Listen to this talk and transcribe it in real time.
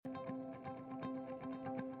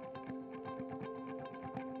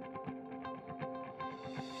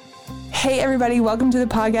Hey everybody, welcome to the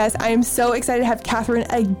podcast. I am so excited to have Catherine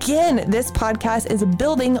again. This podcast is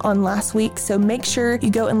building on last week, so make sure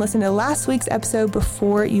you go and listen to last week's episode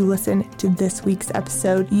before you listen to this week's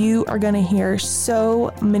episode. You are going to hear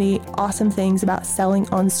so many awesome things about selling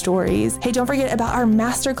on stories. Hey, don't forget about our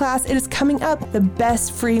masterclass. It is coming up, the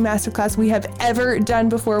best free masterclass we have ever done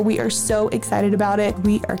before. We are so excited about it.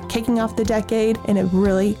 We are kicking off the decade in a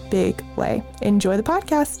really big way. Enjoy the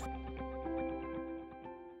podcast.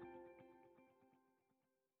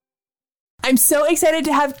 I'm so excited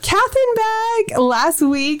to have Catherine back. Last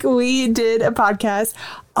week, we did a podcast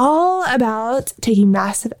all about taking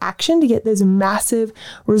massive action to get those massive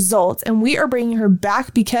results. And we are bringing her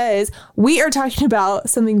back because we are talking about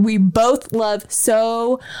something we both love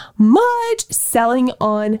so much, selling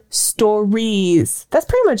on stories. That's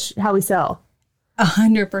pretty much how we sell.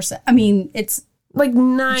 100%. I mean, it's like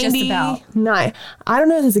 99. Just about. I don't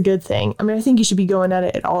know if it's a good thing. I mean, I think you should be going at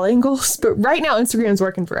it at all angles. But right now, Instagram's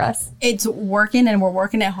working for us. It's working and we're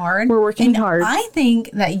working it hard. We're working hard. I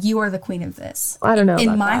think that you are the queen of this. I don't know.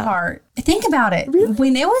 In my heart. Think about it. Really?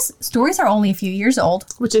 When it was, stories are only a few years old.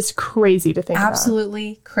 Which is crazy to think about.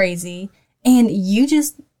 Absolutely crazy. And you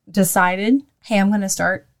just decided, hey, I'm going to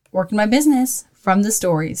start working my business from the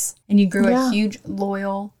stories. And you grew a huge,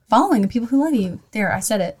 loyal following of people who love you. There, I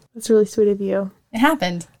said it. That's really sweet of you. It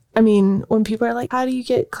happened. I mean, when people are like, how do you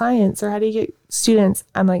get clients or how do you get students?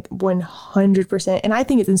 I'm like 100%. And I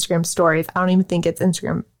think it's Instagram stories. I don't even think it's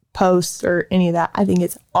Instagram posts or any of that. I think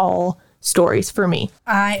it's all stories for me.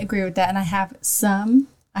 I agree with that. And I have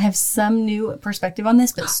some new perspective on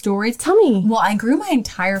this, but stories. Tell me. Well, I grew my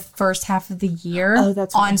entire first half of the year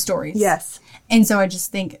on stories. Yes. And so I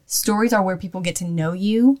just think stories are where people get to know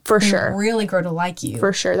you. For sure. And really grow to like you.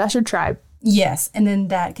 For sure. That's your tribe. Yes. And then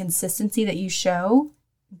that consistency that you show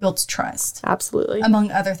builds trust. Absolutely. Among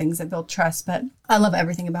other things that build trust. But I love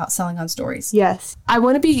everything about selling on stories. Yes. I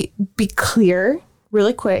want to be clear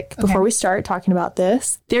really quick before we start talking about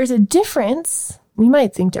this. There's a difference. You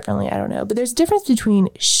might think differently. I don't know. But there's a difference between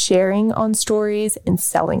sharing on stories and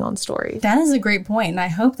selling on stories. That is a great point. And I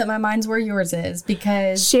hope that my mind's where yours is,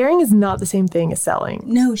 because sharing is not the same thing as selling.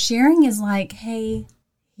 No, sharing is like, hey,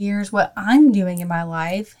 here's what I'm doing in my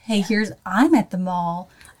life. Hey, I'm at the mall.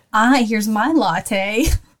 Here's my latte.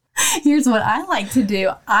 Here's what I like to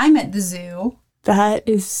do. I'm at the zoo. That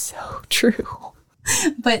is so true.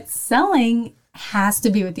 But selling has to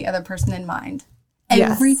be with the other person in mind.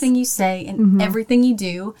 Everything you say and everything you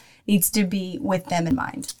do needs to be with them in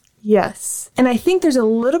mind. Yes. And I think there's a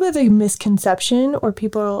little bit of a misconception where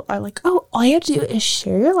people are like, oh, all you have to do is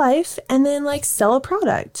share your life and then like sell a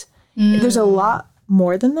product. There's a lot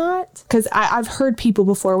more than that. Because I've heard people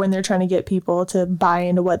before when they're trying to get people to buy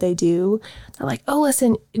into what they do. They're like, oh,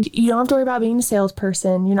 listen, you don't have to worry about being a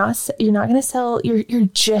salesperson. You're not going to sell. You're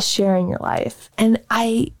just sharing your life. And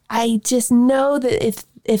I just know that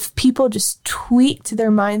if people just tweaked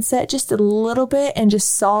their mindset just a little bit and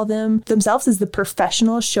just saw themselves as the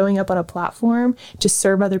professionals showing up on a platform to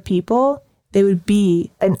serve other people, they would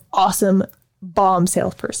be an awesome bomb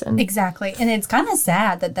salesperson. Exactly. And it's kind of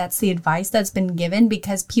sad that that's the advice that's been given,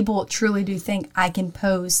 because people truly do think I can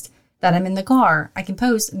post that I'm in the car. I can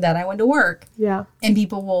post that I went to work. Yeah. And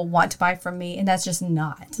people will want to buy from me. And that's just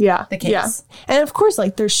not the case. Yeah. And of course,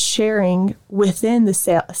 like, they're sharing within the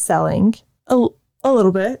selling a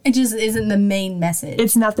little bit. It just isn't the main message.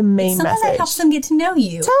 It's not the main message. Something that helps them get to know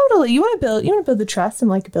you. Totally. You want to build the trust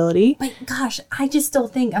and likability. But gosh, I just still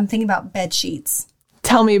think I'm thinking about bed sheets.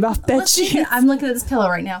 Tell me about bed sheets. I'm looking at this pillow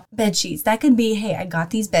right now. Bed sheets. That could be, hey, I got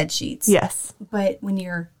these bed sheets. Yes. But when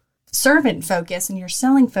you're servant focused and you're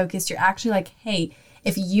selling focused, you're actually like, hey,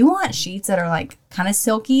 if you want sheets that are like kind of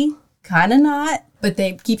silky, kind of not, but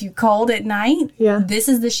they keep you cold at night, this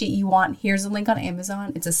is the sheet you want. Here's a link on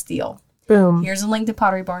Amazon. It's a steal. Boom. Here's a link to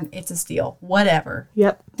Pottery Barn. It's a steal. Whatever.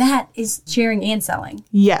 Yep. That is sharing and selling.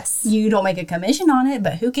 Yes. You don't make a commission on it,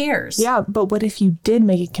 but who cares? Yeah, but what if you did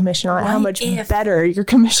make a commission on it? How much better your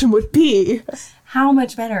commission would be? How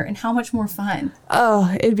much better and how much more fun?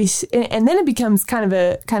 Oh, it'd be, and then it becomes kind of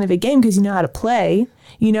a game, because you know how to play.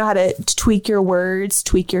 You know how to tweak your words,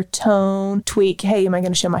 tweak your tone, tweak, hey, am I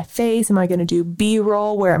going to show my face? Am I going to do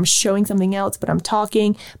B-roll where I'm showing something else, but I'm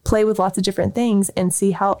talking? Play with lots of different things and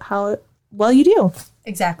see how well you do.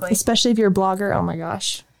 Exactly. Especially if you're a blogger. Oh my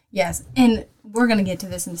gosh. Yes. And we're going to get to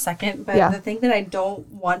this in a second. But the thing that I don't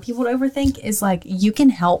want people to overthink is, like, you can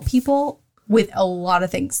help people with a lot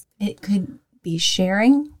of things. It could be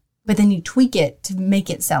sharing, but then you tweak it to make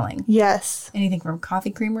it selling. Yes. Anything from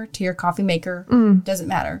coffee creamer to your coffee maker. Doesn't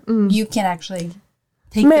matter. You can actually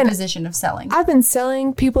take the position of selling. I've been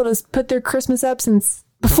selling people to put their Christmas up since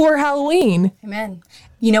before Halloween. Amen.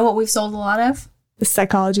 You know what we've sold a lot of? The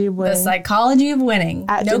Psychology of Winning. The Psychology of Winning.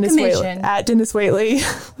 At no Dennis commission. Whaley. At Dennis Whaley.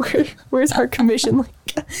 Where's our commission link?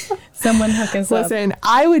 Someone hook us up. Listen,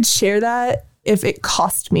 I would share that if it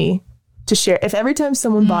cost me to share. If every time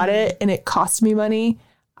someone bought it and it cost me money,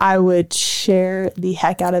 I would share the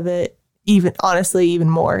heck out of it, even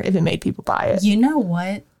more if it made people buy it. You know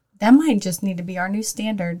what? That might just need to be our new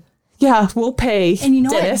standard. Yeah, we'll pay. And you know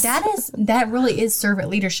Dennis. what? That really is servant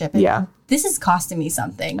leadership. And yeah. This is costing me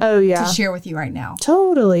something. Oh, yeah. To share with you right now.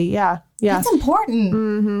 Totally. Yeah. Yeah. That's important.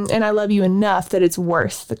 Mm-hmm. And I love you enough that it's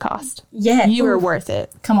worth the cost. Yeah. You are worth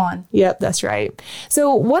it. Come on. Yep, that's right.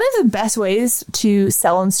 So one of the best ways to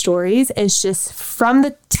sell on stories is just from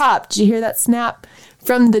the top. Did you hear that snap?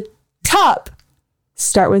 From the top,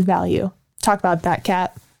 start with value. Talk about that,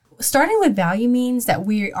 Kat. Starting with value means that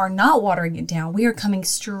we are not watering it down. We are coming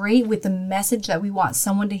straight with the message that we want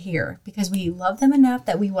someone to hear because we love them enough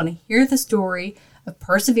that we want to hear the story of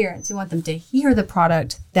perseverance. We want them to hear the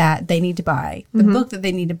product that they need to buy, the book that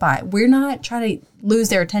they need to buy. We're not trying to lose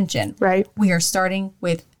their attention. Right. We are starting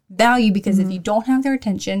with value because if you don't have their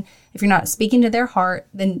attention, if you're not speaking to their heart,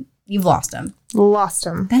 then you've lost them. Lost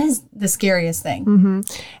them. That is the scariest thing. Mm-hmm.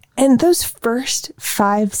 And those first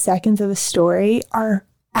 5 seconds of a story are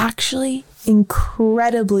actually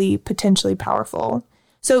incredibly potentially powerful.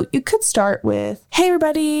 So you could start with, hey,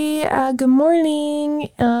 everybody, good morning.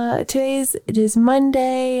 It is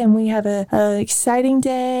Monday and we have a exciting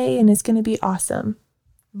day and it's going to be awesome.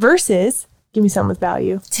 Versus, give me something with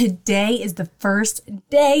value. Today is the first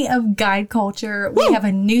day of Guide Culture. Woo! We have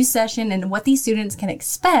a new session and what these students can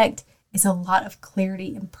expect is a lot of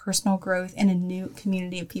clarity and personal growth and a new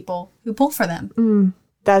community of people who pull for them.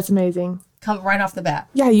 That's amazing. Come right off the bat.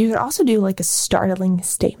 Yeah, you could also do like a startling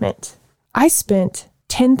statement. I spent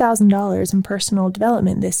 $10,000 in personal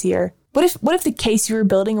development this year. What if the case you were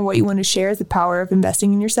building and what you want to share is the power of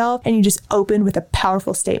investing in yourself and you just open with a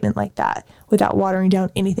powerful statement like that without watering down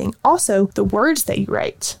anything? Also, the words that you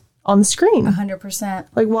write on the screen. 100%.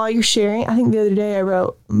 Like while you're sharing, I think the other day I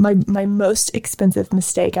wrote my most expensive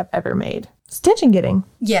mistake I've ever made. It's attention getting.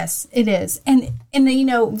 Yes, it is. And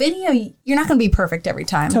video, you're not going to be perfect every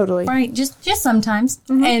time. Totally. Right? Just sometimes.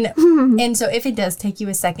 Mm-hmm. And so if it does take you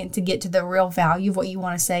a second to get to the real value of what you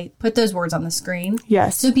want to say, put those words on the screen.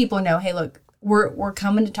 Yes. So people know, hey, look, we're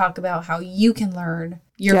coming to talk about how you can learn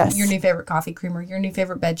your new favorite coffee creamer, your new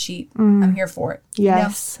favorite bed sheet. I'm here for it.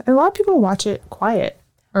 Yes. You know? And a lot of people watch it quiet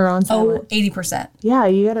or on silent. 80%. Yeah,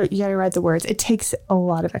 you gotta write the words. It takes a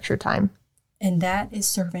lot of extra time. And that is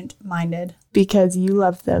servant-minded. Because you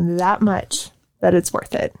love them that much that it's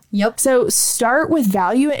worth it. Yep. So start with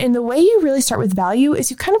value. And the way you really start with value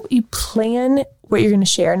is you plan what you're going to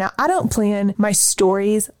share. Now, I don't plan my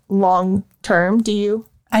stories long term. Do you?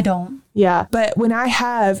 I don't. Yeah. But when I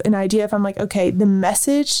have an idea, if I'm like, okay, the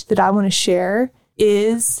message that I want to share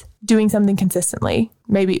is doing something consistently.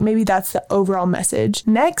 Maybe that's the overall message.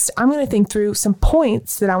 Next, I'm going to think through some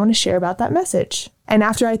points that I want to share about that message. And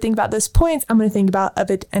after I think about those points, I'm going to think about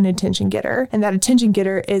an attention getter. And that attention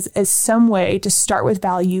getter is some way to start with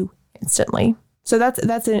value instantly. So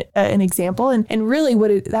that's an example. And really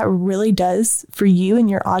what that really does for you and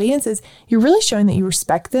your audience is you're really showing that you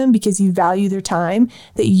respect them because you value their time,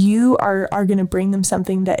 that you are going to bring them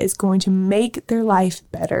something that is going to make their life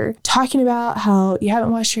better. Talking about how you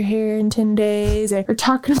haven't washed your hair in 10 days or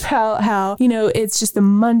talking about how, it's just the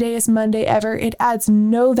Mondayest Monday ever. It adds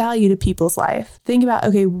no value to people's life. Think about,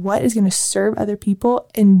 okay, what is going to serve other people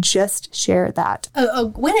and just share that. A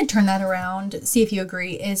way to turn that around, see if you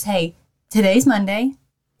agree, is, hey, today's Monday,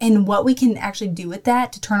 and what we can actually do with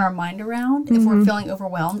that to turn our mind around if we're feeling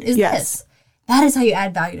overwhelmed is this. That is how you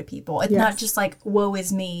add value to people. It's not just like, woe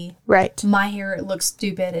is me. Right. My hair looks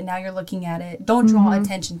stupid, and now you're looking at it. Don't draw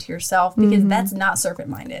attention to yourself because that's not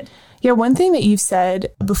servant-minded. Yeah, one thing that you've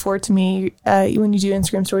said before to me when you do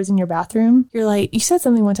Instagram stories in your bathroom, you said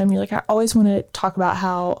something one time, you're like, I always want to talk about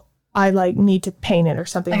how I need to paint it or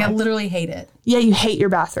something. I literally hate it. Yeah, you hate your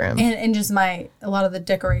bathroom. And just a lot of the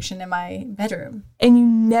decoration in my bedroom. And you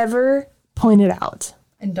never point it out.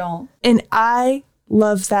 And don't. And I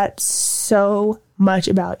love that so much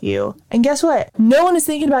about you. And guess what? No one is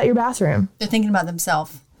thinking about your bathroom. They're thinking about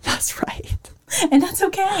themselves. That's right. And that's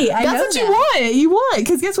okay. That's what you want.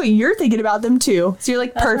 Because guess what? You're thinking about them too. So you're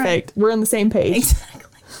like, that's perfect. Right. We're on the same page.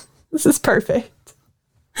 Exactly. This is perfect.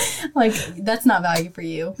 Like, that's not value for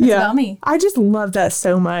you. It's about me. I just love that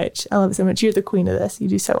so much. I love it so much. You're the queen of this. You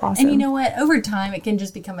do so awesome. And you know what? Over time, it can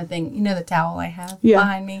just become a thing. You know the towel I have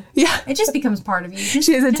behind me? Yeah. It just becomes part of you.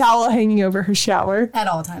 She has a towel hanging over her shower. At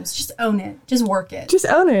all times. Just own it. Just work it. Just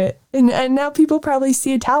own it. And now people probably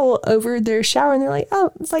see a towel over their shower and they're like,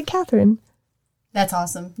 oh, it's like Catherine. That's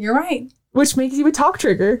awesome. You're right. Which makes you a talk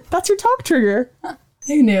trigger. That's your talk trigger.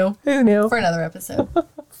 Who knew? Who knew? For another episode.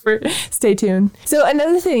 Stay tuned. So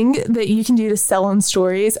another thing that you can do to sell on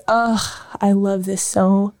stories, I love this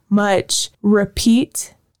so much.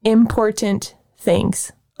 Repeat important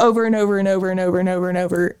things over and over and over and over and over and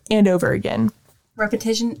over and over again.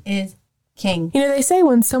 Repetition is king. You know, they say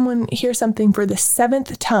when someone hears something for the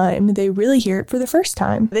 7th time, they really hear it for the first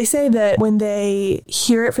time. They say that when they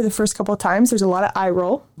hear it for the first couple of times, there's a lot of eye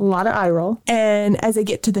roll. And as they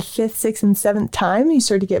get to the 5th, 6th, and 7th time, you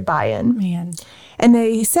start to get buy-in. Man. And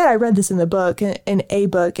they said, I read this in the book, in a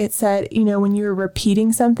book, it said, you know, when you're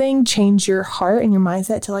repeating something, change your heart and your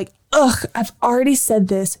mindset to like, I've already said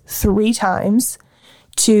this 3 times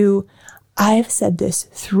to I've said this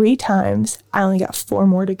 3 times. I only got 4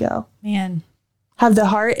 more to go. Man. Have the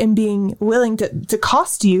heart and being willing to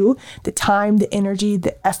cost you the time, the energy,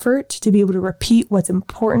 the effort to be able to repeat what's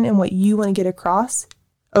important and what you want to get across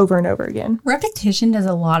over and over again. Repetition does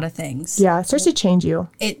a lot of things. Yeah, it starts to change you.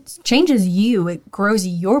 It changes you. It grows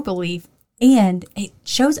your belief. And it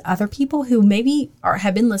shows other people who maybe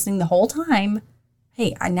have been listening the whole time,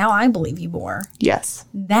 hey, now I believe you more. Yes.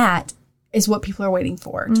 That is what people are waiting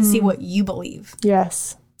for, to see what you believe.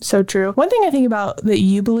 Yes. So true. One thing I think about that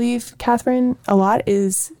you believe, Catherine, a lot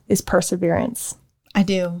is perseverance. I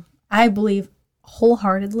do. I believe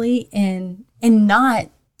wholeheartedly in not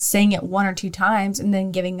saying it 1 or 2 times and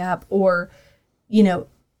then giving up, or, you know,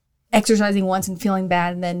 exercising once and feeling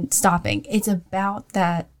bad and then stopping. It's about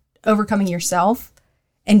that overcoming yourself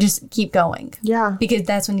and just keep going. Yeah. Because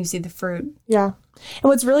that's when you see the fruit. Yeah. And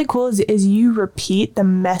what's really cool is you repeat the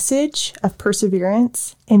message of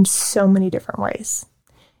perseverance in so many different ways.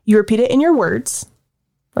 You repeat it in your words,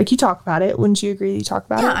 like you talk about it. Wouldn't you agree that you talk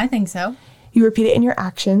about it? Yeah, I think so. You repeat it in your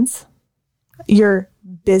actions. Your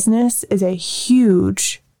business is a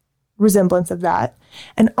huge resemblance of that.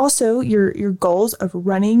 And also your goals of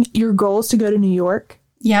running, your goals to go to New York.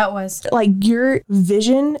 Yeah, it was. Like your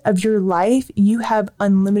vision of your life, you have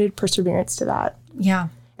unlimited perseverance to that. Yeah.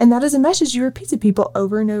 And that is a message you repeat to people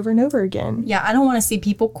over and over and over again. Yeah, I don't want to see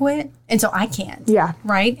people quit, and so I can't. Yeah.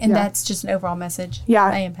 Right? And that's just an overall message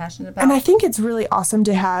I am passionate about. And I think it's really awesome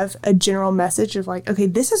to have a general message of like, okay,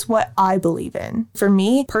 this is what I believe in. For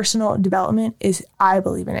me, personal development is I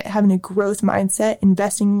believe in it. Having a growth mindset,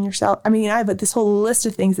 investing in yourself. I mean, I have this whole list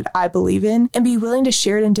of things that I believe in, and be willing to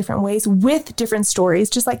share it in different ways with different stories,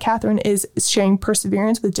 just like Catherine is sharing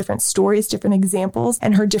perseverance with different stories, different examples,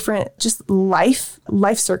 and her different just life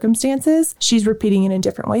circumstances. She's repeating it in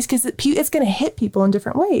different ways because it's going to hit people in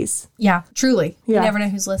different ways. Yeah, truly. Yeah. You never know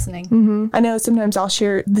who's listening. Mm-hmm. I know sometimes I'll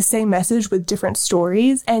share the same message with different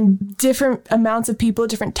stories, and different amounts of people,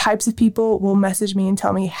 different types of people will message me and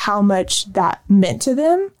tell me how much that meant to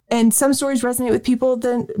them. And some stories resonate with people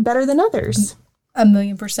better than others.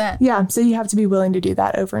 1,000,000%. Yeah. So you have to be willing to do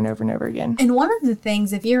that over and over and over again. And one of the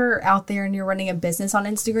things, if you're out there and you're running a business on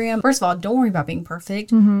Instagram, first of all, don't worry about being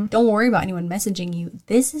perfect. Mm-hmm. Don't worry about anyone messaging you.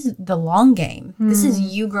 This is the long game. Mm-hmm. This is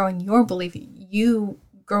you growing your belief, you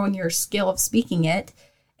growing your skill of speaking it,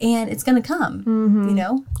 and it's going to come, you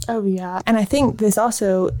know? Oh, yeah. And I think this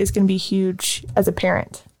also is going to be huge as a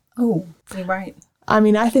parent. Oh, you're right. I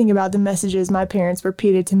mean, I think about the messages my parents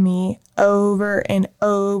repeated to me over and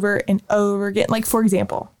over and over again. Like, for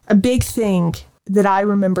example, a big thing that I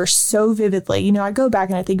remember so vividly, you know, I go back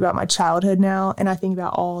and I think about my childhood now, and I think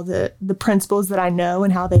about all the principles that I know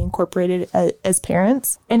and how they incorporated as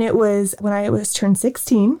parents. And it was when I was turned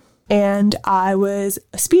 16 and I was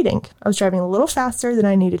speeding. I was driving a little faster than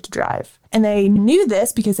I needed to drive. And they knew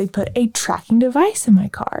this because they put a tracking device in my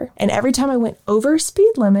car. And every time I went over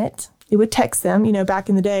speed limit, it would text them. You know, back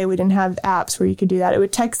in the day, we didn't have apps where you could do that. It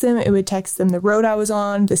would text them the road I was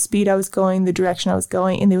on, the speed I was going, the direction I was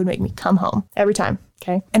going, and they would make me come home every time.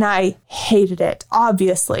 Okay. And I hated it,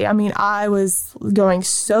 obviously. I mean, I was going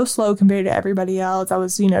so slow compared to everybody else. I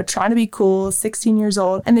was, you know, trying to be cool, 16 years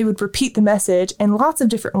old, and they would repeat the message in lots of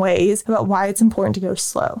different ways about why it's important to go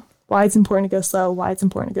slow. Why it's important to go slow, why it's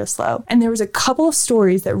important to go slow. And there was a couple of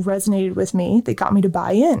stories that resonated with me that got me to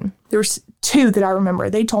buy in. There was 2 that I remember.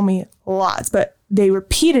 They told me lots, but they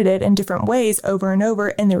repeated it in different ways over and over.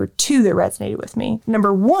 And there were two that resonated with me.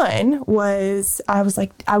 Number one was, I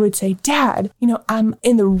would say, Dad, I'm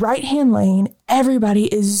in the right-hand lane.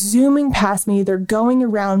 Everybody is zooming past me. They're going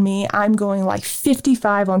around me. I'm going like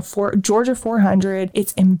 55 on Georgia 400.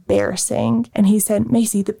 It's embarrassing. And he said,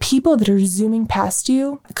 Macy, the people that are zooming past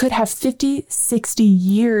you could have 50, 60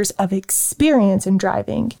 years of experience in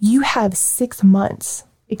driving. You have 6 months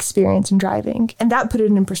experience in driving. And that put it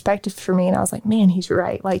in perspective for me. And I was like, man, he's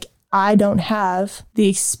right. Like, I don't have the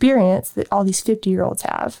experience that all these 50-year-olds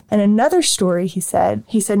have. And another story, he said,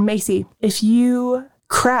 Macy, if you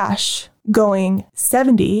crash going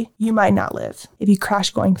 70, you might not live. If you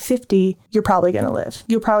crash going 50, you're probably going to live.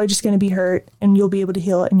 You're probably just going to be hurt and you'll be able to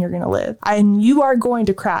heal it and you're going to live. And you are going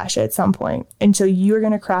to crash at some point. And so you're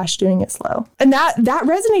going to crash doing it slow. And that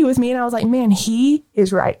resonated with me. And I was like, man, he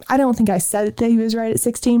is right. I don't think I said that he was right at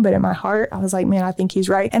 16, but in my heart, I was like, man, I think he's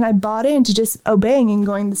right. And I bought into just obeying and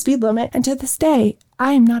going the speed limit. And to this day,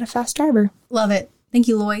 I am not a fast driver. Love it. Thank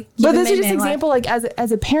you, Loy. But this is just an example, like as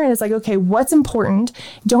a parent, it's like, okay, what's important?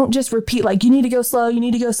 Don't just repeat like, you need to go slow, you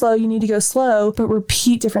need to go slow, you need to go slow, but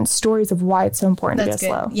repeat different stories of why it's so important to go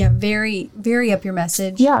slow. Yeah, very, very up your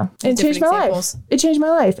message. Yeah, it changed my life. It changed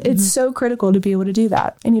my life. Mm-hmm. It's so critical to be able to do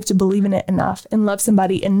that. And you have to believe in it enough and love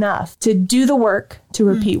somebody enough to do the work to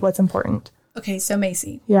repeat what's important. Okay, so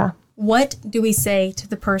Macy. Yeah. What do we say to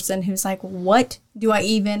the person who's like, what do I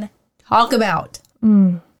even talk about?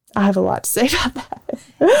 I have a lot to say about that.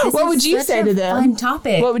 What would you say to them? Fun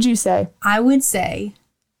topic. What would you say? I would say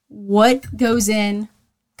what goes in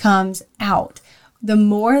comes out. The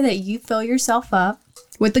more that you fill yourself up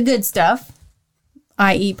with the good stuff,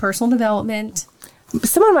 i.e. personal development.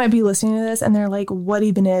 Someone might be listening to this and they're like, what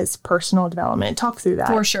even is personal development? Talk through that.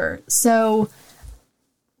 For sure. So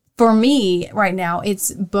for me right now,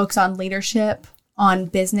 it's books on leadership, on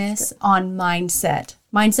business, on mindset.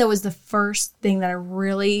 Mindset was the first thing that I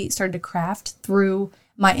really started to craft through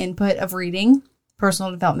my input of reading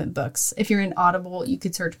personal development books. If you're in Audible, you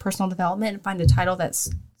could search personal development and find a title that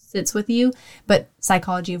sits with you. But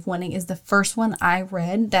Psychology of Winning is the first one I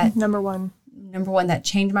read that number one that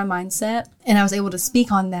changed my mindset. And I was able to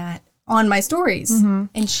speak on that on my stories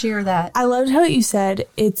and share that. I loved how you said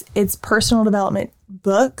it's personal development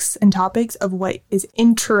books and topics of what is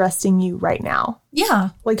interesting you right now. Yeah.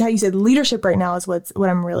 Like how you said leadership right now is what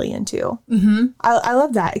I'm really into. Mm-hmm. I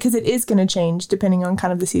love that because it is going to change depending on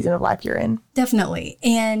kind of the season of life you're in. Definitely.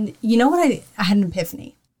 And you know what? I had an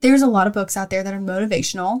epiphany. There's a lot of books out there that are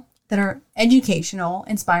motivational, that are educational,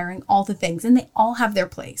 inspiring, all the things, and they all have their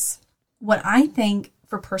place. What I think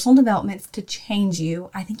for personal development to change you,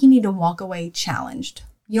 I think you need to walk away challenged.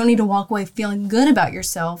 You don't need to walk away feeling good about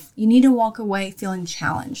yourself. You need to walk away feeling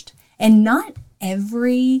challenged. And not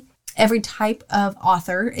every type of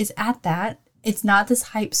author is at that. It's not this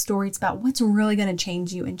hype story. It's about what's really going to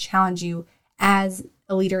change you and challenge you as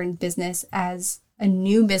a leader in business, as a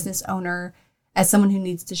new business owner, as someone who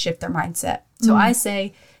needs to shift their mindset. So I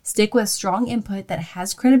say stick with strong input that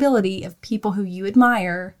has credibility of people who you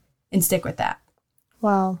admire and stick with that.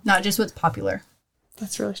 Wow. Not just what's popular.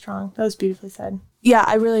 That's really strong. That was beautifully said. Yeah,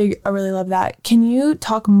 I really love that. Can you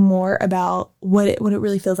talk more about what it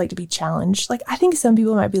really feels like to be challenged? Like, I think some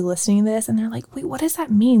people might be listening to this and they're like, wait, what does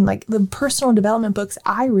that mean? Like the personal development books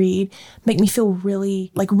I read make me feel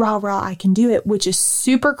really like rah, I can do it, which is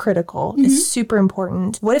super critical. Mm-hmm. It's super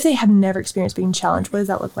important. What if they have never experienced being challenged? What does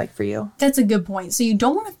that look like for you? That's a good point. So you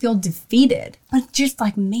don't want to feel defeated, but just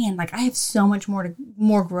like, man, like I have so much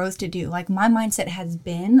more growth to do. Like my mindset has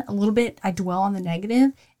been a little bit, I dwell on the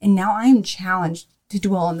negative, and now I am challenged to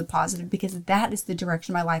dwell on the positive because that is the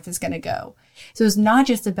direction my life is going to go. So it's not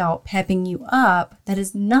just about pepping you up. That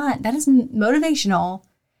is motivational,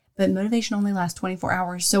 but motivation only lasts 24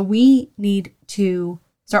 hours. So we need to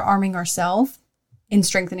start arming ourselves and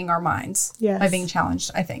strengthening our minds by being challenged,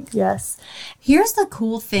 I think. Yes. Here's the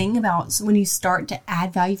cool thing about when you start to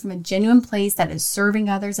add value from a genuine place that is serving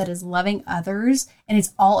others, that is loving others, and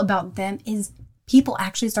it's all about them, is people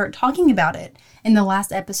actually start talking about it. In the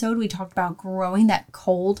last episode, we talked about growing that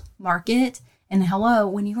cold market. And hello,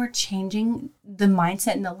 when you are changing the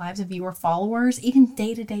mindset in the lives of your followers, even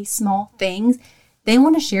day-to-day small things, they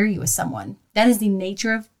want to share you with someone. That is the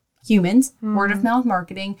nature of humans, word of mouth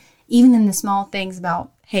marketing, even in the small things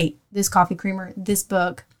about, hey, this coffee creamer, this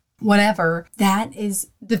book, whatever, that is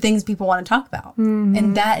the things people want to talk about. Mm-hmm.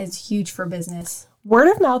 And that is huge for business. Word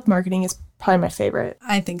of mouth marketing is probably my favorite.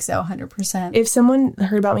 I think so, 100%. If someone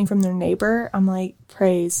heard about me from their neighbor, I'm like,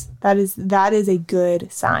 praise. That is a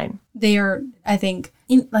good sign. They are, I think,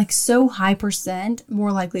 so high percent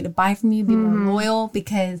more likely to buy from you, be more loyal,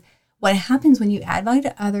 because what happens when you add value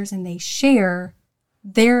to others and they share,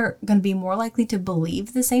 they're going to be more likely to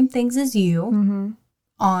believe the same things as you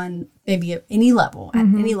on maybe at any level,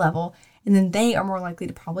 And then they are more likely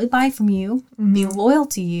to probably buy from you, be loyal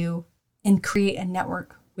to you, and create a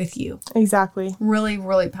network with you. Exactly. Really,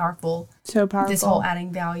 really powerful. So powerful. This whole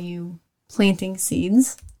adding value, planting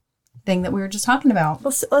seeds thing that we were just talking about.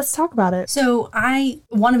 Let's talk about it. So I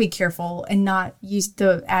want to be careful and not use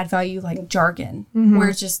the add value like jargon, where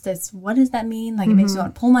it's just this, what does that mean? Like it makes me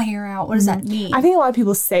want to pull my hair out. What does that mean? I think a lot of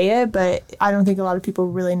people say it, but I don't think a lot of people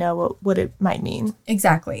really know what it might mean.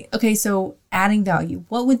 Exactly. Okay, so adding value.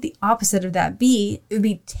 What would the opposite of that be? It would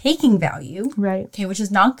be taking value. Right. Okay, which is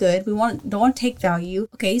not good. Don't want to take value.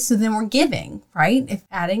 Okay, so then we're giving, right? If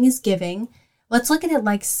adding is giving, let's look at it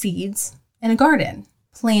like seeds in a garden.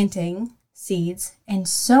 Planting seeds and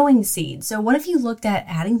sowing seeds. So what if you looked at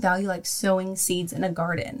adding value like sowing seeds in a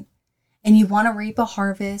garden and you want to reap a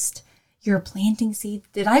harvest? You're planting seeds.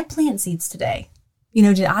 Did I plant seeds today?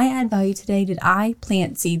 Did I add value today? Did I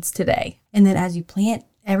plant seeds today? And then as you plant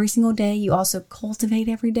every single day, you also cultivate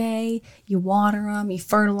every day. You water them, you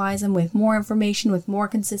fertilize them with more information, with more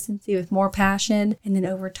consistency, with more passion. And then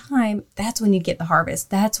over time, that's when you get the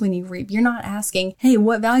harvest. That's when you reap. You're not asking, hey,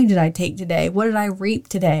 what value did I take today? What did I reap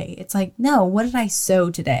today? It's like, no, what did I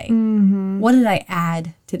sow today? What did I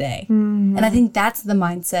add today? And I think that's the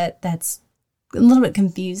mindset that's a little bit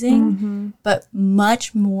confusing, but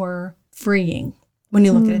much more freeing when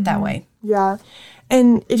you look at it that way. Yeah.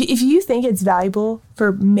 And if you think it's valuable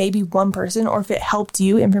for maybe one person, or if it helped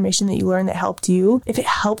you, information that you learned that helped you, if it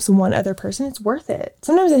helps one other person, it's worth it.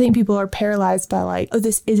 Sometimes I think people are paralyzed by like, oh,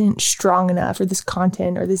 this isn't strong enough, or this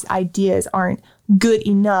content or these ideas aren't good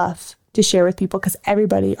enough to share with people because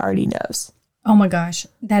everybody already knows. Oh my gosh,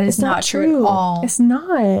 that is not true at all. It's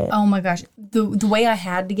not. Oh my gosh. The way I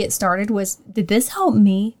had to get started was, did this help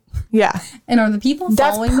me? Yeah. And are the people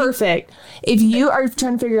following That's perfect. If you are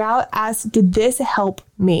trying to figure out, ask, did this help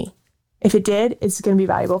me? If it did, it's going to be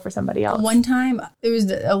valuable for somebody else. One time, it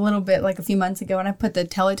was a little bit like a few months ago, and I put the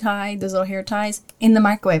teletie, those little hair ties, in the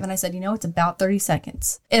microwave. And I said, it's about 30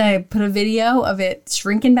 seconds. And I put a video of it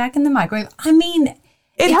shrinking back in the microwave. I mean,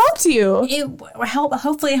 it helped you.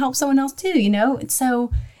 Hopefully it helps someone else too,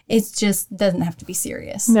 So it just doesn't have to be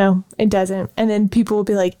serious. No, it doesn't. And then people will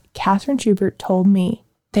be like, Catherine Schubert told me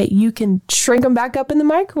that you can shrink them back up in the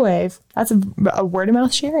microwave. That's a word of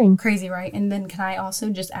mouth sharing. Crazy, right? And then can I also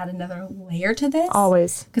just add another layer to this?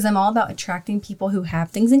 Always. Because I'm all about attracting people who have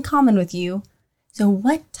things in common with you. So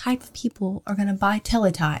what type of people are going to buy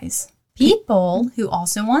teleties? People who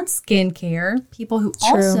also want skincare. People who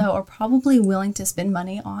also are probably willing to spend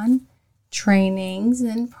money on trainings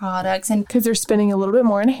and products. And because they're spending a little bit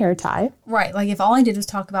more on a hair tie. Right. Like if all I did was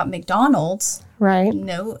talk about McDonald's. Right.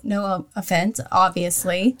 No offense,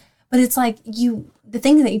 obviously. But it's like the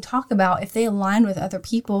things that you talk about, if they align with other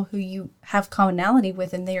people who you have commonality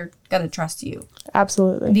with, and they're going to trust you.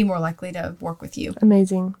 Absolutely. And be more likely to work with you.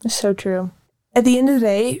 Amazing. It's so true. At the end of the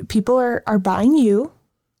day, people are buying you.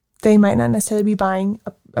 They might not necessarily be buying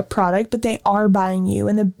a product, but they are buying you.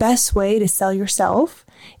 And the best way to sell yourself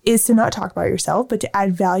is to not talk about yourself, but to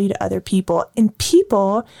add value to other people. And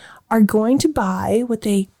people are going to buy what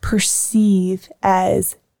they perceive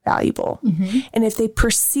as valuable. And if they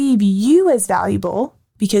perceive you as valuable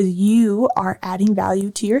because you are adding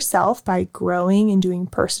value to yourself by growing and doing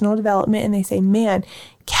personal development, and they say, man,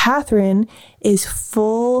 Catherine is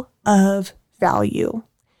full of value.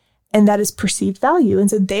 And that is perceived value. And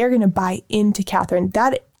so they're going to buy into Catherine.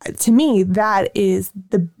 That, to me, that is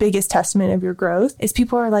the biggest testament of your growth, is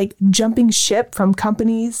people are like jumping ship from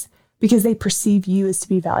companies because they perceive you as to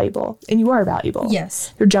be valuable. And you are valuable.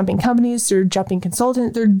 Yes. They're jumping companies, they're jumping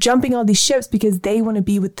consultants, they're jumping all these ships because they want to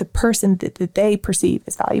be with the person that they perceive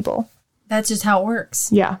as valuable. That's just how it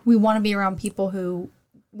works. Yeah. We want to be around people who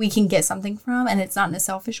we can get something from, and it's not in a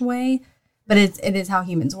selfish way. But it is how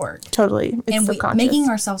humans work. Totally. It's subconscious. Making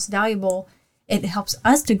ourselves valuable, it helps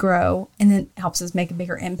us to grow, and then helps us make a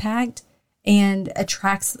bigger impact and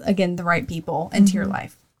attracts, again, the right people into your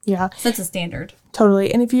life. Yeah. So that's a standard.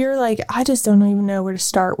 Totally. And if you're like, I just don't even know where to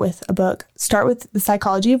start with a book, start with The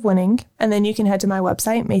Psychology of Winning. And then you can head to my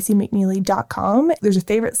website, MaceyMcNeely.com. There's a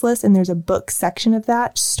favorites list and there's a book section of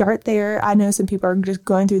that. Start there. I know some people are just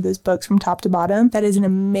going through those books from top to bottom. That is an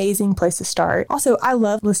amazing place to start. Also, I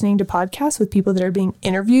love listening to podcasts with people that are being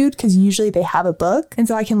interviewed because usually they have a book. And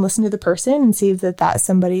so I can listen to the person and see if that's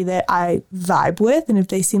somebody that I vibe with. And if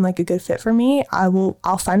they seem like a good fit for me,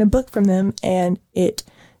 I'll find a book from them, and it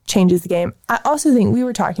changes the game. I also think, we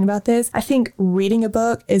were talking about this, I think reading a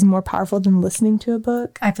book is more powerful than listening to a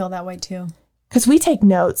book. I feel that way too. Because we take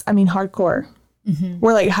notes. I mean, hardcore.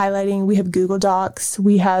 We're like highlighting. We have Google Docs.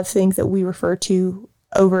 We have things that we refer to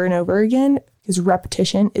over and over again, because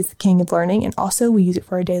repetition is the king of learning. And also we use it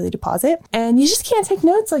for our daily deposit. And you just can't take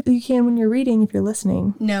notes like you can when you're reading if you're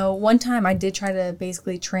listening. No, one time I did try to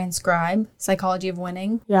basically transcribe Psychology of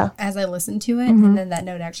Winning as I listened to it. And then that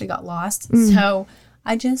note actually got lost. So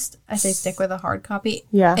I say stick with a hard copy.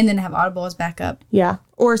 Yeah. And then have Audible as backup. Yeah.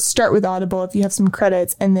 Or start with Audible if you have some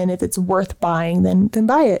credits. And then if it's worth buying, then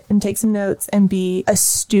buy it and take some notes and be a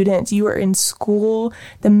student. You are in school.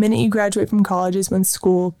 The minute you graduate from college is when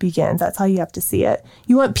school begins. That's how you have to see it.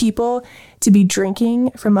 You want people to be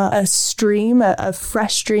drinking from a stream, a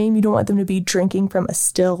fresh stream. You don't want them to be drinking from a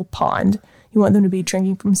still pond. You want them to be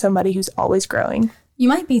drinking from somebody who's always growing. You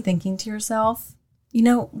might be thinking to yourself, you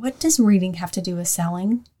know, what does reading have to do with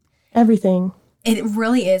selling? Everything. It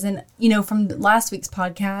really is. And, you know, from last week's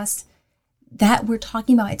podcast, that we're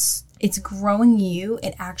talking about, it's growing you.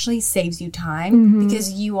 It actually saves you time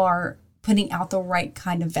because you are putting out the right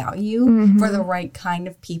kind of value for the right kind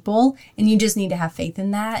of people. And you just need to have faith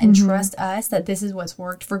in that and trust us that this is what's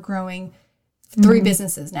worked for growing 3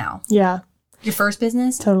 businesses now. Yeah. Your first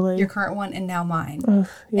business, totally, your current one, and now mine.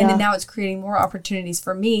 Yeah. And then now it's creating more opportunities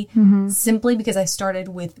for me simply because I started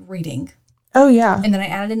with reading. Oh, yeah. And then I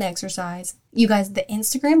added an exercise. You guys, the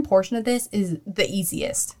Instagram portion of this is the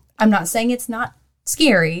easiest. I'm not saying it's not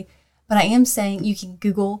scary, but I am saying you can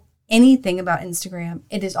Google anything about Instagram.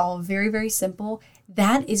 It is all very, very simple.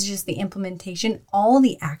 That is just the implementation. All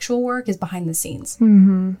the actual work is behind the scenes.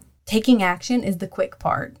 Taking action is the quick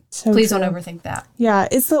part. So please don't overthink that. Yeah,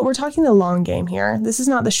 we're talking the long game here. This is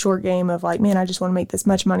not the short game of like, man, I just want to make this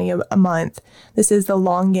much money a month. This is the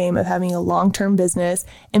long game of having a long-term business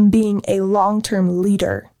and being a long-term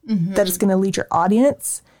leader that is going to lead your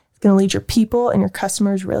audience, it's going to lead your people and your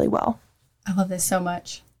customers really well. I love this so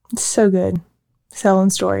much. It's so good.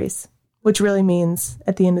 Selling stories, which really means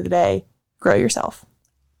at the end of the day, grow yourself.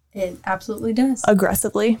 It absolutely does.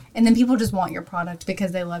 Aggressively. And then people just want your product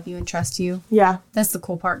because they love you and trust you. Yeah. That's the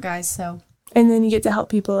cool part, guys. So. And then you get to help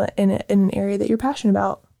people in an area that you're passionate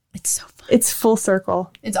about. It's so fun. It's full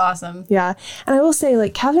circle. It's awesome. Yeah. And I will say,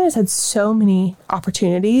 like, Catherine has had so many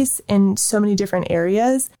opportunities in so many different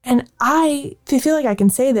areas. And I feel like I can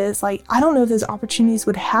say this, like, I don't know if those opportunities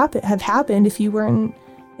would have happened if you weren't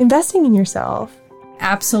investing in yourself.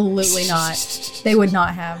 Absolutely not. They would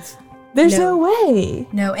not have. There's no way.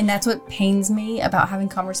 No, and that's what pains me about having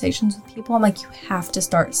conversations with people. I'm like, you have to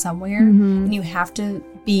start somewhere and you have to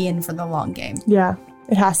be in for the long game. Yeah,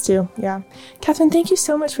 it has to. Yeah. Catherine, thank you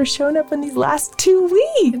so much for showing up in these last 2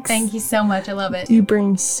 weeks. Thank you so much. I love it. You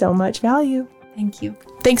bring so much value. Thank you.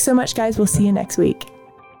 Thanks so much, guys. We'll see you next week.